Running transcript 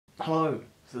Hello,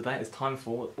 so that is time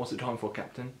for, what's it time for,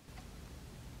 Captain?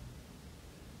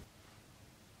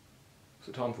 What's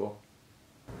it time for?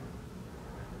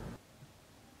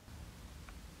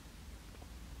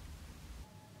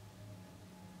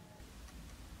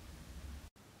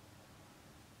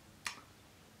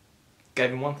 Gave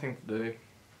him one thing to do,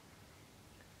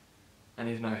 and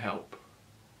he's no help.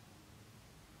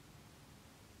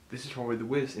 This is probably the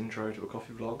weirdest intro to a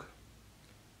coffee vlog,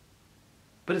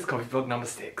 but it's coffee vlog number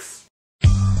 6.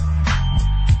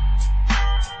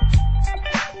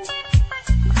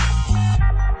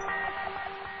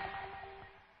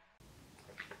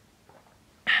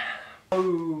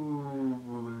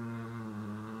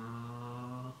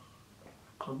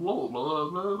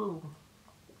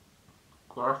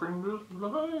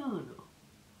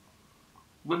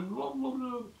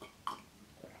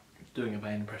 Doing a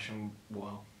vein impression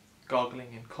while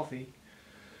gargling in coffee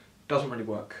doesn't really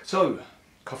work. So,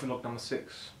 coffee vlog number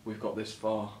 6. We've got this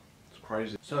far. It's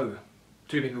crazy. So,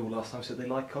 2 people last time said they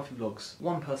like coffee vlogs.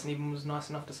 One person even was nice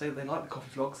enough to say that they like the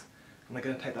coffee vlogs, and they're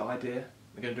going to take that idea,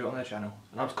 they're going to do it on their channel.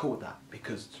 And I was cool with that,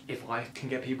 because if I can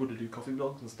get people to do coffee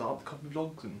vlogs and start the coffee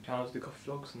vlogs and channels to do coffee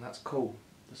vlogs, then that's cool.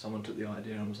 So someone took the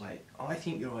idea and was like, I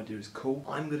think your idea is cool.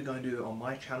 I'm going to go and do it on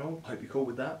my channel. Hope you're cool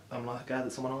with that. I'm like, glad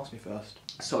that someone asked me first.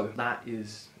 So that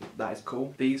is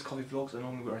cool. These coffee vlogs are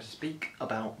normally where I speak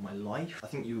about my life. I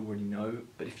think you already know,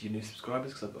 but if you're new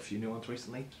subscribers, because I've got a few new ones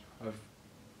recently, I've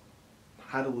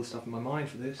had all the stuff in my mind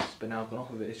for this, but now I've gone off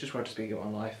of it. It's just where I speak about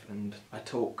my life, and I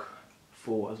talk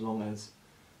for as long as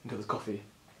until this coffee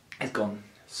is gone.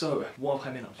 So, what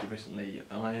have I been up to recently?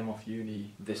 I am off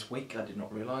uni this week. I did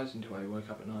not realise until I woke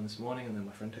up at 9 this morning, and then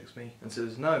my friend texted me and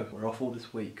says, no, we're off all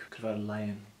this week. Could have had a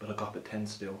lay-in, but I got up at 10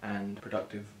 still. And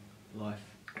productive life?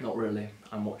 Not really.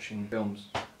 I'm watching films,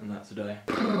 and that's a day.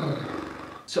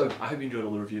 So, I hope you enjoyed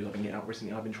all the reviews I've been getting out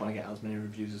recently. I've been trying to get out as many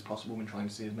reviews as possible, been trying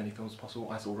to see as many films as possible.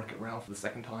 I saw Wreck-It Ralph for the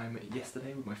 2nd time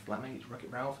yesterday with my flatmate. Wreck-It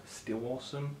Ralph, still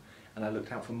awesome. And I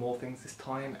looked out for more things this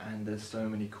time, and there's so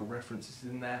many cool references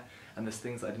in there, and there's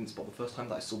things that I didn't spot the first time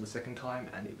that I saw the 2nd time,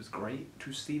 and it was great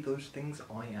to see those things.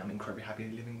 I am incredibly happy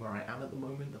living where I am at the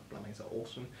moment. The flatmates are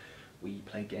awesome. We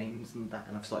play games and that,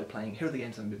 and I've started playing, here are the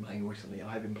games I've been playing recently.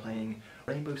 I've been playing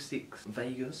Rainbow Six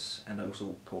Vegas, and I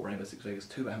also bought Rainbow Six Vegas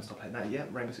 2, but I haven't stopped playing that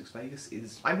yet. Rainbow Six Vegas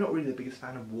is, I'm not really the biggest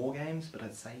fan of war games, but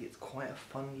I'd say it's quite a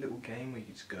fun little game where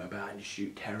you just go about and you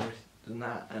shoot terrorists and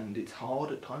that, and it's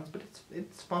hard at times, but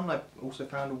it's fun. I've also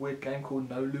found a weird game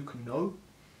called No Luke No,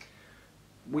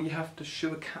 where you have to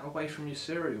shoo a cat away from your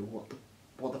cereal.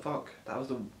 What the fuck? That was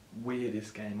the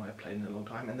weirdest game I've played in a long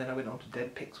time. And then I went on to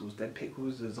Dead Pixels. Dead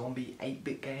Pixels is a zombie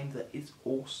 8-bit game that is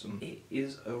awesome. It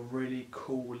is a really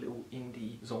cool little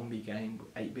indie zombie game,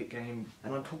 8-bit game.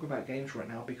 And I'm talking about games right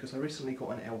now because I recently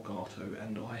got an Elgato,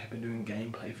 and I have been doing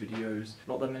gameplay videos.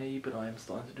 Not that many, but I am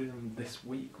starting to do them this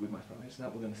week with my friends. Now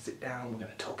we're going to sit down, we're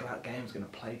going to talk about games, we're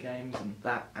going to play games and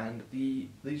that. And these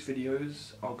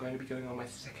videos are going to be going on my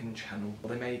 2nd channel. Or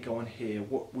they may go on here.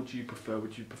 What would you prefer?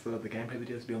 Would you prefer the gameplay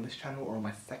videos to be on this channel or on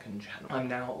my 2nd channel? I'm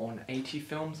now on 80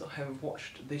 films that I have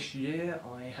watched this year.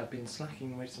 I have been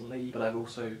slacking recently, but I've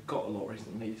also got a lot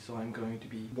recently, so I'm going to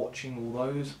be watching all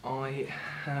those. I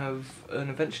have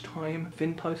an Adventure Time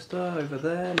Fin poster over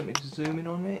there. Let me just zoom in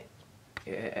on it.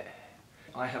 Yeah.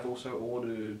 I have also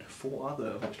ordered 4 other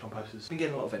Adventure Time posters. Been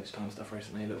getting a lot of Adventure Time stuff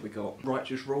recently. Look, we got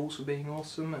Righteous Rules for being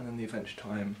awesome, and then the Adventure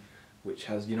Time, which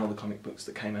has, you know, the comic books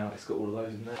that came out. It's got all of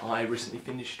those in there. I recently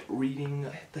finished reading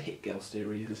the Hit Girl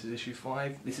series. This is issue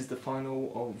 5. This is the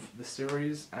final of the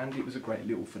series, and it was a great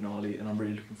little finale, and I'm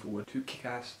really looking forward to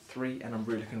Kick-Ass 3, and I'm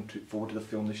really looking forward to the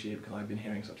film this year because I've been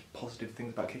hearing such positive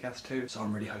things about Kick-Ass 2, so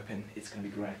I'm really hoping it's going to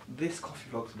be great. This coffee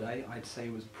vlog today, I'd say,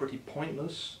 was pretty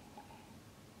pointless.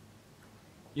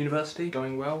 University,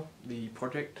 going well. The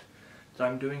project that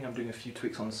I'm doing a few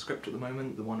tweaks on the script at the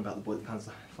moment. The one about the boy that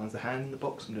finds the hand in the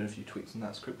box, I'm doing a few tweaks on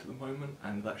that script at the moment,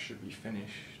 and that should be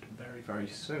finished very, very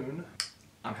soon.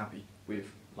 I'm happy with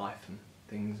life and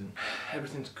things, and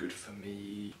everything's good for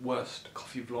me. Worst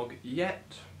coffee vlog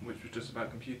yet, which was just about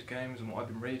computer games and what I've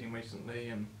been reading recently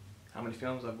and how many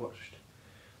films I've watched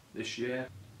this year.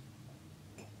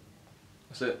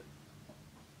 That's it.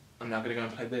 I'm now going to go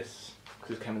and play this,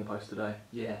 because it came in the post today.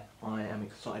 Yeah, I am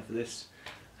excited for this.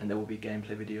 And there will be a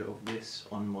gameplay video of this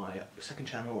on my 2nd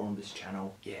channel or on this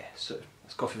channel. Yeah, so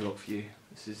that's coffee vlog for you.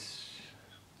 It's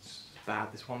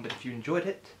bad, this one, but if you enjoyed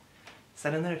it,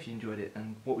 say in there if you enjoyed it,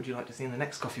 and what would you like to see in the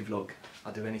next coffee vlog?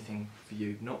 I'll do anything for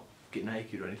you, not get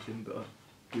naked or anything, but I'll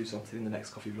do something in the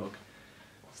next coffee vlog.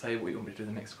 Say what you want me to do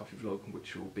in the next coffee vlog,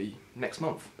 which will be next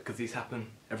month, because these happen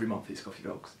every month, these coffee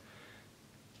vlogs.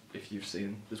 If you've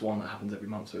seen, there's one that happens every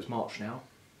month, so it's March now.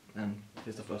 and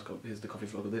here's the coffee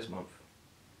vlog of this month.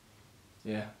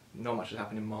 Yeah, not much has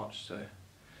happened in March, so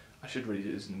I should really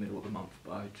do this in the middle of the month,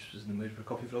 but I just was in the mood for a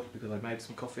coffee vlog because I made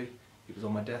some coffee. It was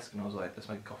on my desk and I was like, let's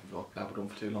make a coffee vlog. Babbled on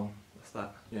for too long. That's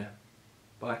that. Yeah.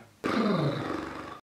 Bye.